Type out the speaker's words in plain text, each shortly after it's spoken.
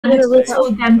literally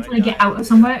told them to get out of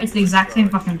somewhere. It's the exact same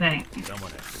fucking thing.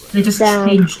 They just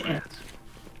changed it.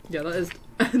 Yeah, that is.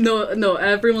 No,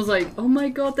 everyone's like, oh my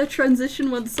god, their transition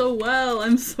went so well.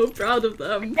 I'm so proud of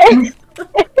them.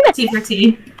 T for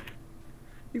T.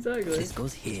 Exactly. This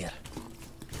goes here.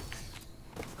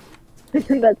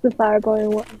 That's the fireball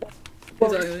one.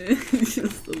 Exactly.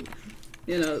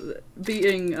 You know,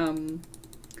 beating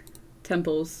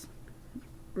temples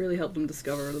really helped them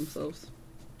discover themselves.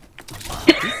 Oh,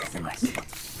 this is a nice spot.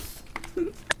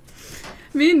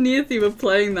 Me and Neathy were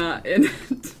playing that in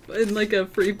like a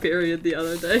free period the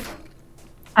other day.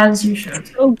 As you should.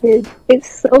 So good. It's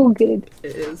so good.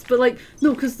 It is, but like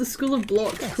no, because the school have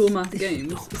blocked Cool Math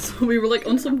Games, so we were like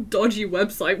on some dodgy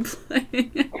website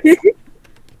playing it.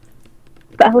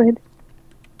 Valid.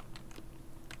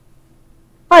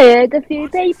 I heard a few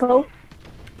people. Oh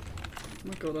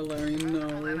my god, Alarian,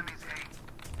 no.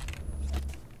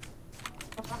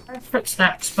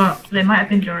 Footsteps, but they might have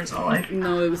been yours, Ollie.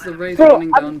 No, it was the Rays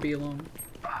running down B long.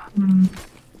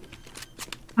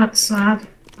 That's sad.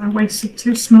 I wasted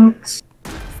 2 smokes.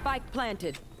 Spike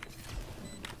planted.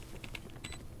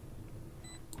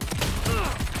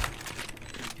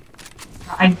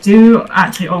 I do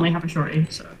actually only have a shorty,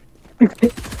 so.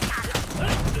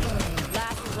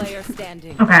 Last player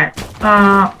standing. Okay.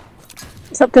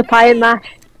 It's up to pie and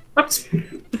mash. Whoops.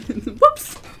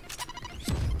 Whoops!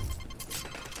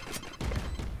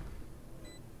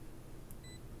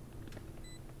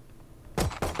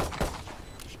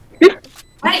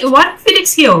 Wait, why did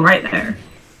Phoenix heal right there?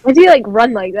 Why do you like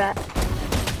run like that?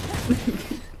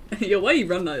 Yo, why you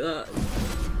run like that?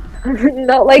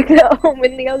 Not like the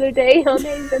Omen the other day on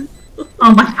Haven.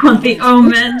 Oh my god, the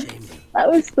Omen! That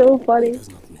was so funny. Does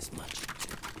not miss much.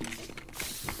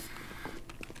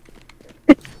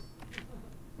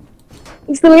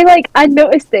 It's the way like I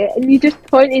noticed it and you just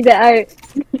pointed it out.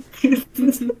 It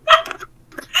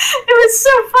was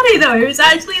so funny though, it was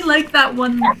actually like that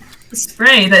one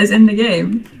spray that is in the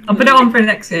game. I'll put it on for the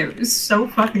next game, it was so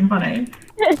fucking funny.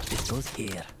 It goes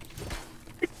here.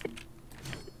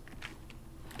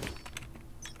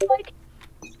 Like,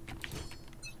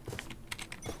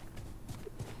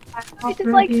 I just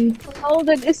like hold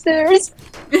it the stairs.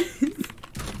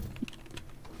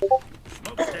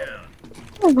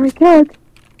 Oh my god.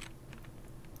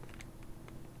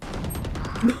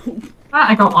 Ah,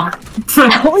 I got one.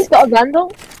 I always got a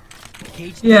vandal.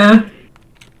 Yeah.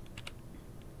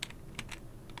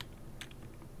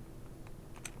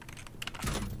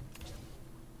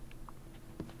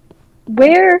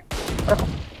 Where?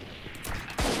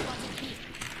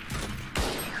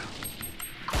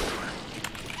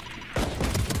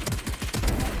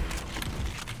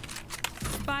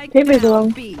 Spike Paper's down along.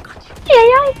 B.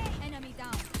 Yeah. Enemy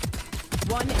down.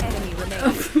 One enemy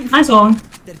remaining. Nice one.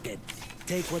 They're dead.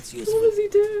 Take what's What useful. was he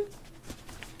doing?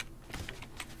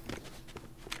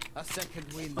 A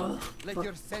second window. Let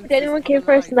your senses Did anyone care come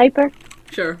for a alive. sniper?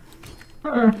 Sure.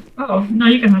 Oh, no,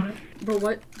 you can have it. Bro,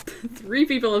 what? 3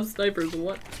 people have snipers,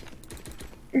 what?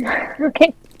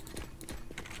 Okay.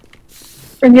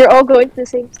 And you're all going to the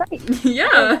same site.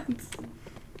 Yeah!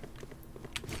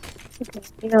 Okay.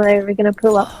 You know we're gonna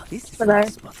pull up. Oh, this is For a now.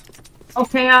 nice spot.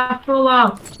 Okay, I pull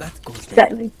up. That goes there.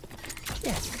 Exactly.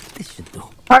 Yes, this should do.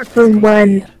 Apart from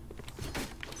when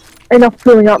enough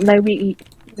pulling up now we eat,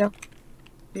 you know.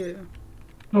 Yeah.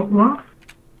 What?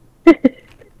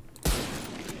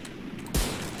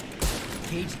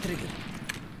 Cage trigger.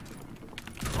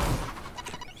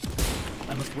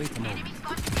 I must wait a moment.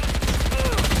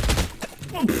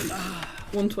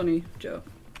 120, Joe.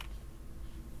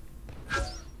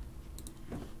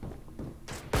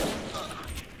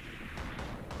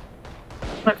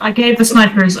 Look, I gave the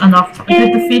snipers enough. I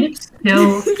did the Phoenix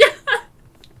kill.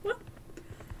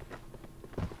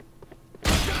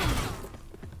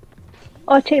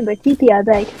 Oh, chamber, TP, I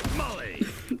beg.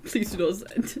 Please do not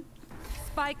send.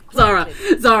 Spike Zara!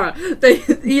 planted. Zara!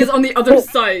 He is on the other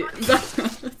side! Zara!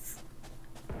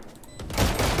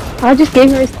 I just gave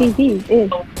him his TP,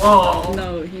 dude. Oh, whoa.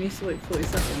 No, he needs to wait 40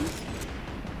 seconds.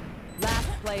 Last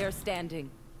player standing.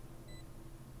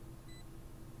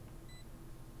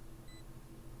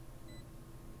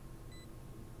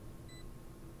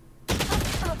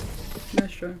 Yeah,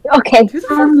 sure. Okay. Who the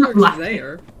fuck are lucky.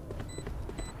 there?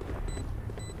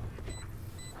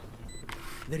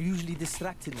 They're usually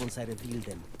distracted once I reveal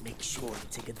them. Make sure to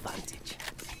take advantage.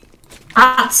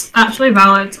 That's actually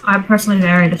valid. I'm personally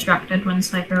very distracted when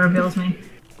Sniper reveals me.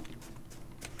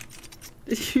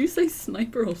 Did you say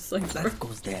sniper or sniper? That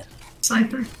goes there.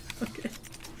 Sniper. Okay.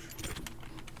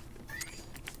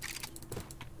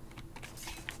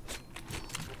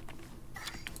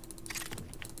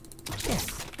 Yes,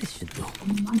 this should do. Oh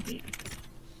my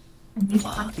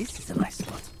Wow, this is a nice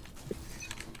spot.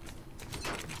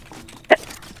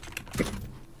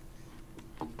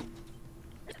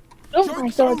 Oh my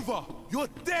Joke's god. over! You're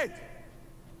dead!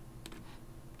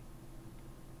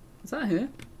 Is that here?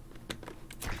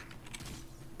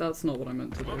 That's not what I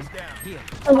meant to do.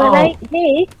 Overnight,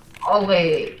 hey. Oh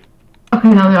wait. Okay,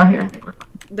 no, they are here. I think we're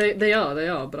fine. They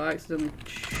are, but I accidentally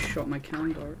shot my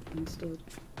cam dart instead.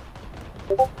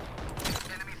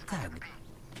 Tag.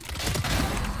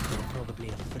 You're probably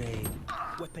afraid.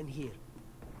 Weapon here.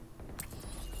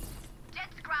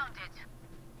 Jet's grounded.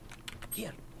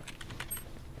 Here.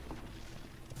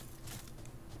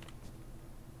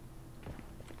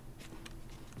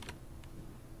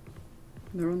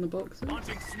 They're on the boxes.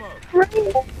 Launching smoke. Right.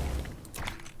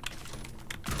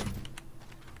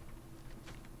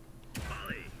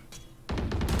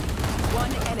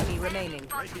 One enemy remaining.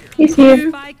 He's here.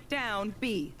 Spike down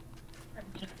B.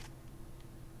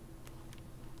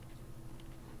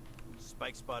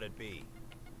 Spike spotted B.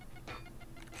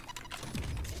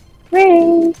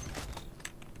 Ray.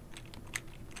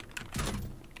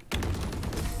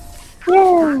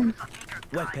 Yeah.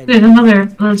 Weapon.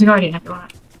 There's a guardian if you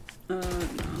want. No.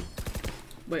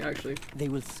 Wait, actually. They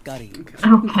will scurry.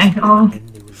 Okay, oh. Then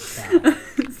they will die.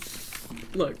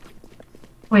 Look.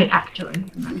 Wait, actually.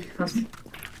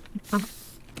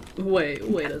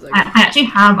 Wait a second. I actually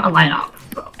have a lineup.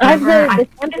 I have However, I the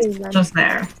think temporary it's one. just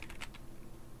there.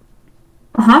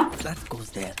 Uh-huh. That goes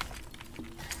there.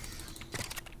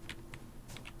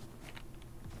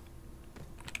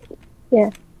 Yeah.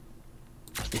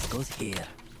 This goes here.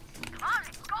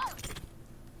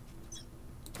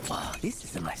 Wow, this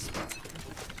is a nice spot.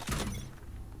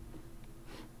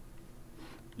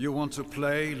 You want to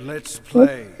play? Let's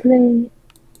play. Play.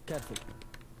 Careful.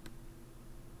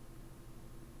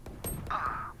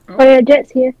 Oh yeah,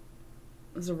 Jet's here.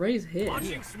 There's a raise here.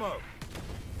 Launching smoke.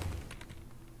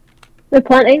 They're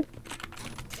planting.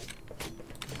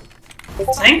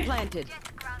 See? Planted.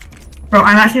 Bro,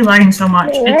 I'm actually lagging so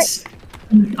much. Alright. It's...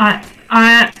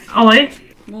 Ollie?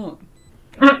 What?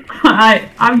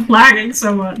 I'm lagging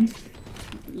so much.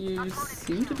 You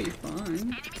seem to be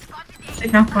fine. I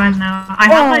think I'm fine now. I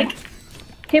have Oh. like...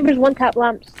 Chambers one tap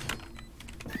lamps.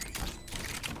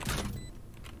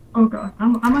 Oh god,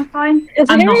 am I fine? Is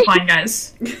I'm it? not fine,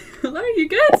 guys. Hello, you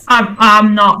good?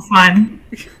 I'm not fine.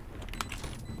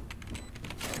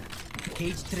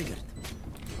 Cage triggered.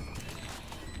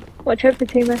 Watch out for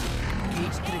Tamer.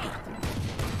 Cage triggered.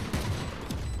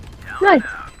 Nice.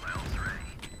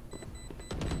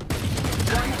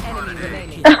 One enemy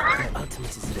remaining. Your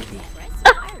ultimate is ready.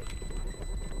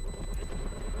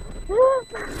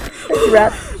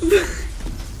 Rat.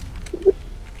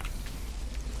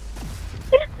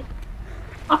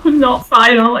 I'm not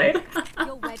fine, Ollie.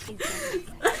 Your web is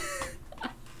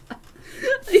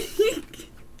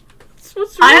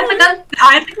What's I wrong?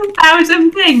 had like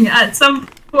 1,000 ping at some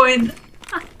point.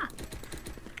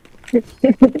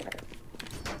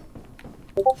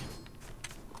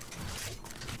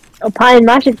 Oh, Pie and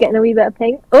Mash is getting a wee bit of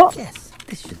pink. Oh, Yes,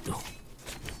 this should do.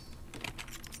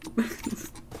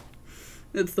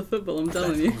 It's the football, I'm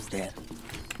telling That you. goes there.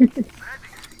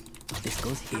 This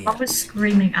goes here. I was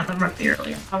screaming at the rugby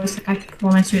earlier. I was like, I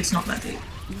promise you it's not that deep.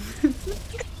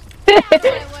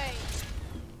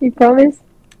 you promise?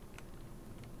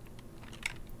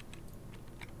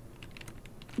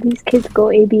 These kids go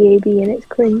ABAB and it's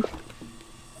cringe.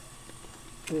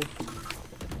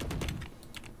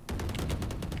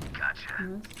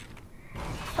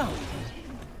 Found.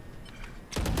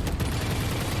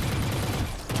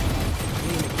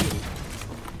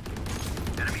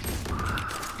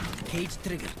 Cage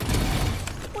triggered.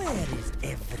 Where is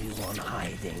everyone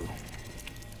hiding?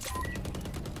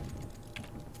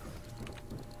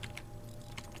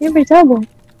 You're pretty terrible.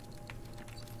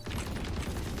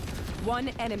 One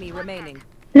enemy remaining.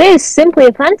 Today is simply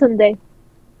a phantom day.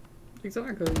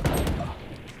 Exactly.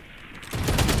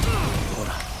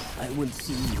 I will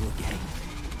see you again.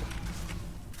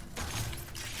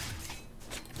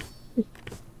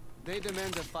 They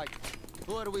demand a fight.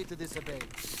 Who are we to disobey?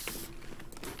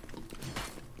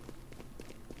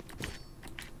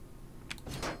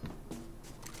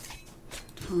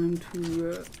 Time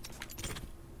to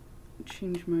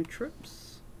change my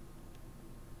trips.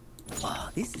 Wow,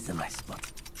 this is a nice spot.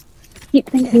 Keep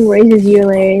thinking raises you,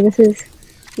 Larry. This is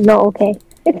not okay.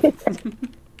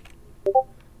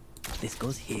 This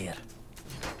goes here.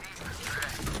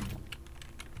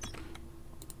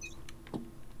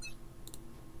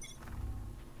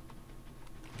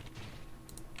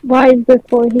 Why is there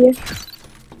 4 here?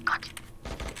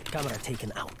 Camera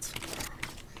taken out.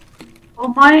 Will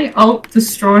my ult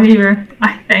destroy here,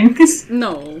 I think?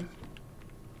 No.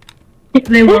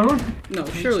 They will. No,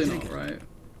 surely not, right?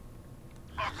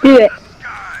 Do it.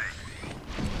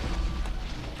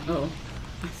 Oh.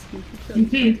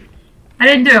 TP. I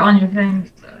didn't do it on your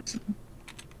thing. So.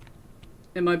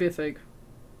 It might be a fake.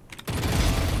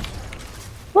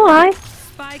 Why?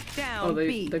 Spike down. Oh,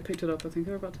 B. they picked it up. I think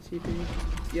they're about to TP.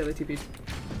 Yeah, they TP'd.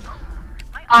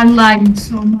 I'm lagging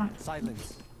so much.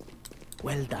 Silence.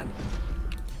 Well done.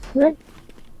 What?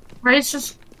 Right, it's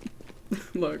just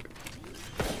Look.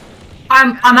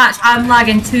 I'm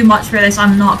lagging too much for this.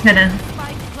 I'm not kidding.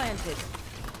 Spike planted.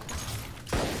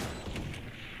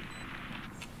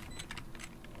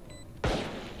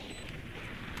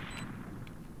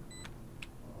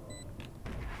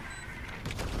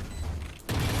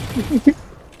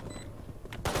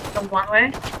 The one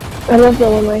way. I love the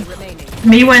one way. Remaining.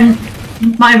 Me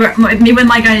when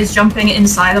my guy is jumping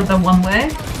inside of the one way.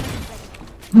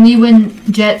 Me when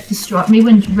me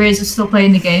when Ray's is still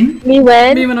playing the game. Me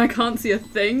when? Me when I can't see a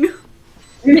thing.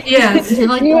 Yeah, is it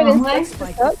like Me the when one way? it's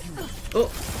fucked up. Oh,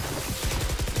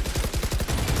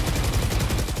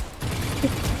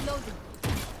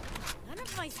 None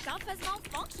of my stuff has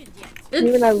malfunctioned yet.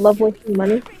 Me when I love wasting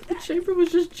money. Shaper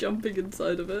was just jumping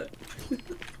inside of it.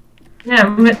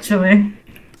 Yeah, literally.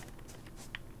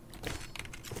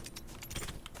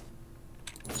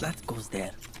 That goes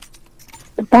there.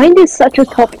 Bind is such a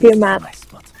top tier This is map. my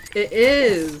spot. It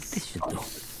This is. should do.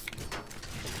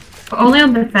 But only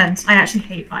on defense. I actually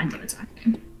hate bind on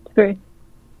attacking. True.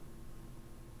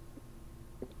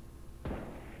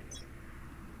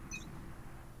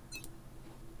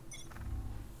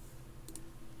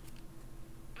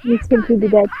 You seem to be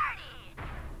dead.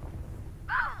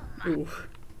 Ooh.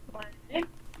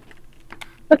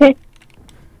 Okay.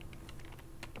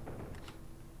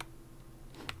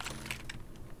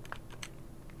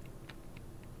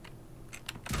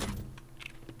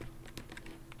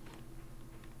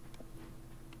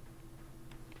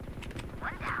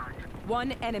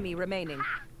 One enemy remaining.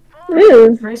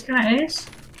 Ooh. Ray's gonna ace.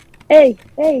 Hey,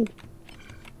 hey.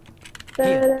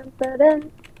 Ba-dum,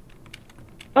 ba-dum.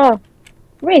 Oh.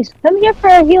 Reese, come here for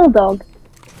a heal dog.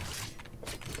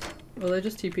 Well, they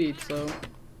just TP'd, so.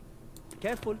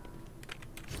 Careful.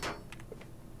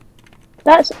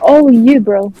 That's all you,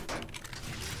 bro.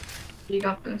 You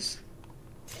got this.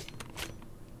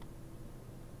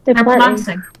 They're I'm planting.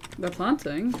 planting. They're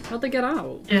planting? How'd they get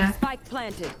out? Yeah. Spike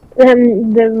planted.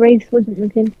 The race wasn't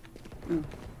looking. Enemy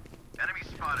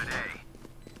spotted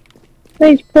A.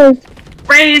 Race, please.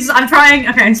 Raise, I'm trying.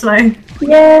 Okay, slay.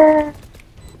 Yeah.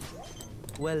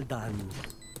 Well done.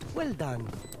 Well done.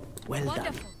 Well done.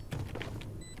 Wonderful.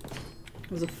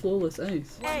 It was a flawless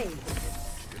ace. Hey.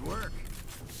 Good work.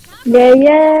 Yeah,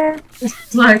 yeah.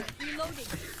 It's like, Reloading.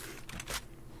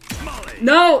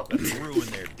 No! Ruin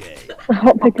their day.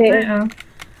 Hot potato.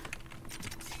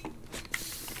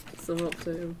 So up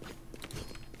to.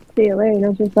 See you later,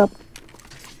 knows what's up.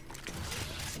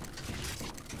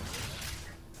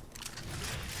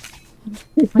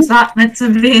 Was that meant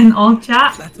to be in all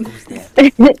chat? That goes there.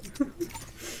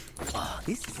 Oh,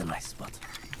 this is a nice spot.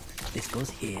 This goes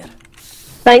here.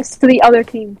 Thanks to the other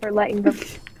team for letting them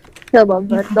kill them,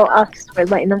 but not us for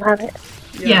letting them have it.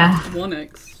 Yeah.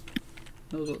 1x.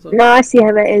 Knows what's up. No, I see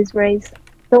how it is, Raze.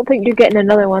 Don't think you're getting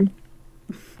another one.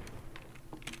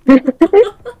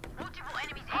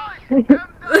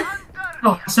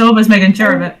 Oh, Silva's making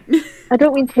sure of it. I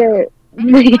don't mean to.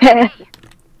 Yeah.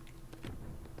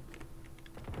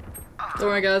 Don't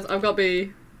worry, guys, I've got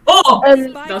B. Oh!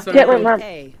 Spike That's get very my cool. map.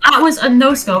 A. That was a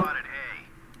no-scope. Spotted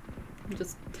A.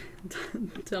 Just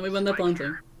tell me when they're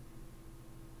planting.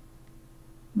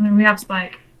 I mean, we have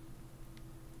Spike.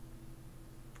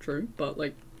 True, but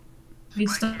like, We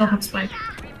still have Spike.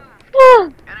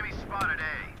 Enemy spotted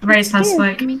A. Raze has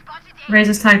Spike. Raze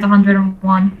is tagged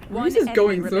 101. One this is enemy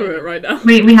going through remaining. it right now.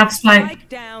 We have Spike. Spike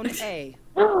down A.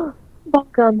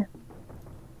 Bot gun.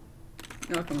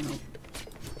 Oh, come on, help.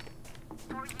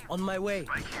 On my way.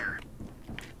 Right here.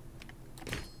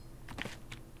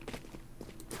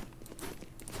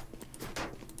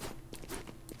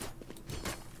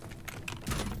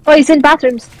 Oh, he's in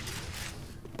bathrooms.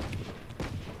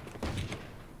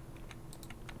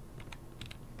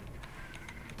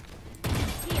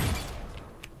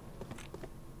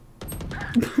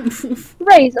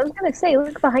 Raze, I was gonna say,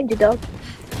 look behind you, dog.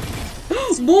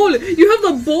 Ball! You have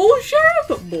the ball,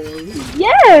 Sheriff? Ball.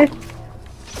 Yeah!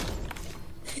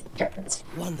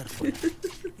 Wonderful.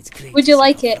 It's great. Would you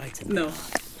like it? Right in No.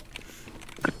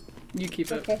 You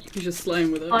keep it. Okay. He's just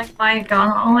slaying with it. Like my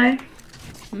gun, Ollie?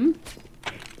 Hmm?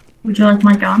 Would you like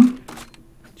my gun?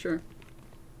 Sure.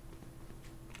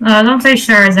 Don't say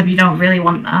sure as if you don't really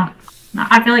want that. No,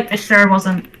 I feel like the sure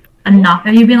wasn't enough.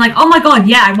 If you'd been like, oh my god,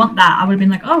 yeah, I want that, I would have been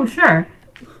like, oh sure.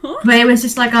 But it was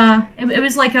just like it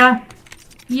was like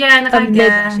yeah, like I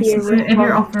guess if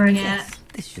you're offering it,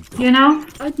 This should do. you know.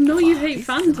 I know you hate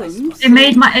phantoms. It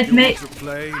made my To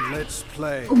play, let's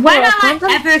play. When have I Phantom?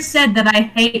 ever said that I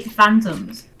hate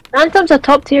phantoms? Phantom's a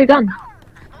top tier gun.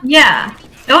 Yeah,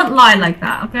 don't lie like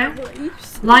that, okay?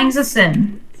 Lying's a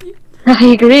sin. I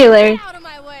agree, Larry. Out of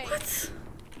my way. What?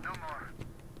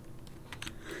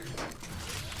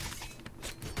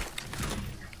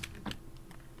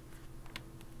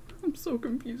 I'm so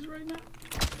confused right now.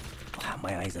 Wow,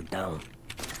 my eyes are down.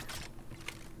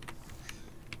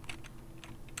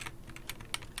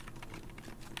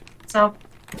 So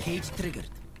Cage triggered.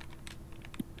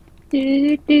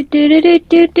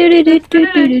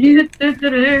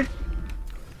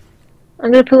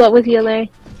 I'm gonna pull up with you,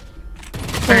 Larry.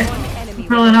 Alright, One enemy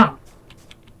pulling up.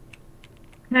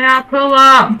 Yeah, pull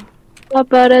up.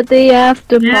 Up out at the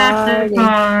after Yeah, party.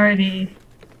 party.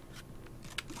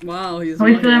 Wow, he's How are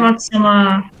you feeling lying. about some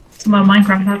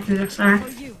Minecraft after this? Sorry.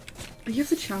 Are you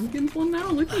the champions one now?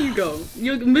 Look at you go.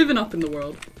 You're moving up in the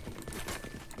world.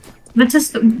 This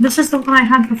is the one I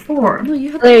had before. No,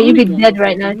 you had Larry, the you'd be only one dead before,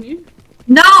 right now. didn't you?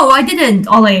 No, I didn't,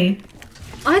 Ollie.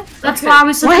 That's okay. why I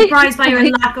was so Wait, surprised by your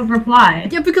wait. lack of reply.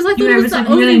 Yeah, because I thought You it were was the like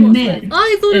only really one. mid.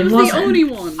 I thought it was the wasn't. only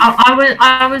one.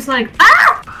 I was like,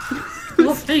 ah!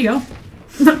 Oh, there you go.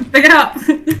 Pick it up.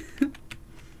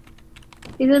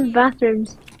 He's in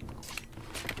bathrooms.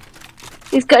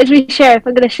 He's got his wee sheriff.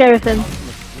 I'm gonna sheriff him.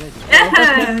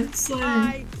 Yes.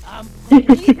 I am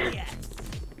completely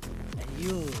and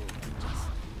you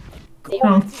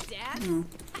Oh. Dad?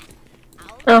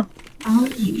 Oh. Oh.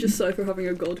 Just so for having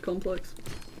a god complex.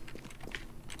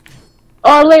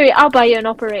 Oh, Larry, I'll buy you an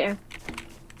operator.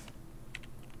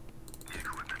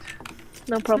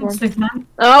 No problem. Stick man.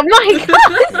 Oh my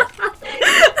god!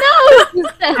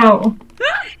 No! Oh.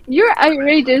 You're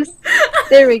outrageous.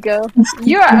 There we go.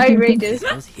 You're outrageous.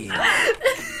 was here.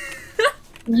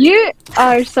 You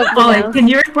are something Ollie, else. can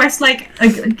you request like a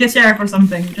sheriff or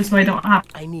something, just so I don't have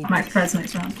I need my press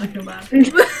next round? I feel bad.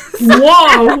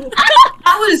 Whoa!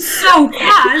 That was so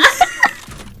fast.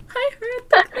 I heard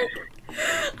that.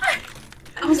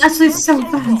 That was actually so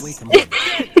Wait fast. a minute.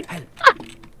 Help.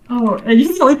 Oh, are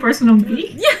you the only person on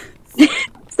B?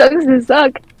 Sucks to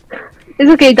suck. It's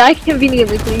okay, die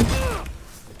conveniently, please.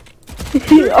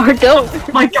 Or don't. Oh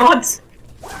my god.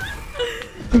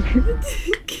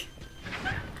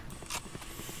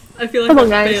 I feel like Come I on,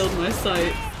 guys. failed my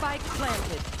sight. Spike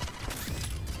planted.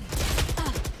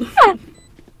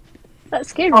 That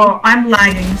scared me. Oh, I'm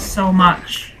lagging so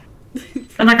much.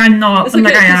 And like I'm not, It's and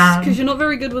like okay, I because am. you're not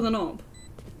very good with an op.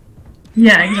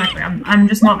 Yeah, exactly. I'm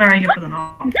just not very good with an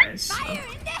arm, guys. So.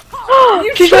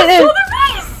 She's right there.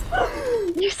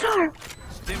 You saw her.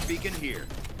 Stim beacon here.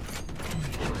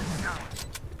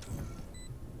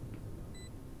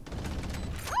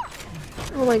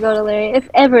 Oh my god, Larry. If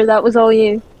ever that was all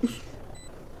you.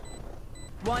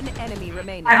 One enemy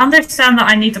remaining. I understand that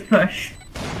I need to push.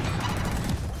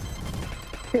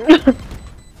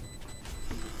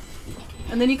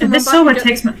 And then you If can this run back Sova and get...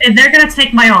 takes my, if they're gonna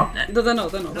take my op, No, they're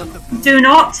not, they're not. do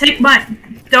not take my,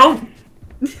 don't.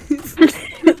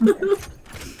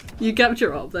 You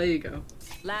capture op, there you go.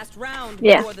 Last round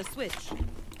Yeah. before the switch.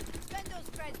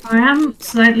 I am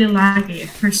slightly laggy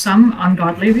for some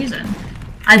ungodly reason.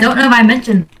 I don't know if I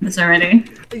mentioned this already.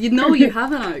 You know you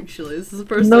haven't actually, this is the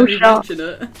first No time you shot. mentioned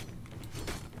it.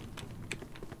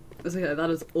 It's okay, that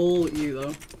is all you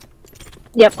though.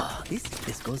 Yep. Oh,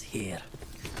 this goes here.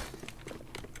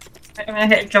 I'm gonna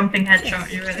hit a jumping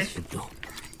headshot, you ready? This should do.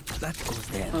 That goes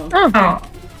there. Oh.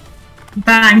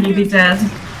 Bang, you be dead.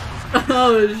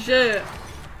 Oh shit!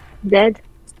 Dead.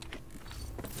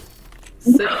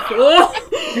 Sick. Oh!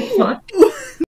 What?